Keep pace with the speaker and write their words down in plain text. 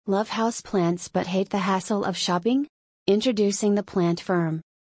Love houseplants but hate the hassle of shopping? Introducing the Plant Firm.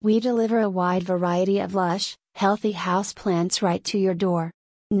 We deliver a wide variety of lush, healthy houseplants right to your door.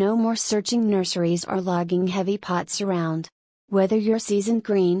 No more searching nurseries or lugging heavy pots around. Whether you're seasoned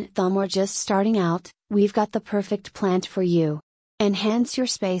green thumb or just starting out, we've got the perfect plant for you. Enhance your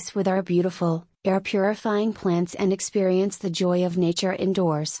space with our beautiful, air-purifying plants and experience the joy of nature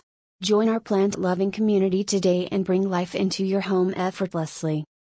indoors. Join our plant-loving community today and bring life into your home effortlessly.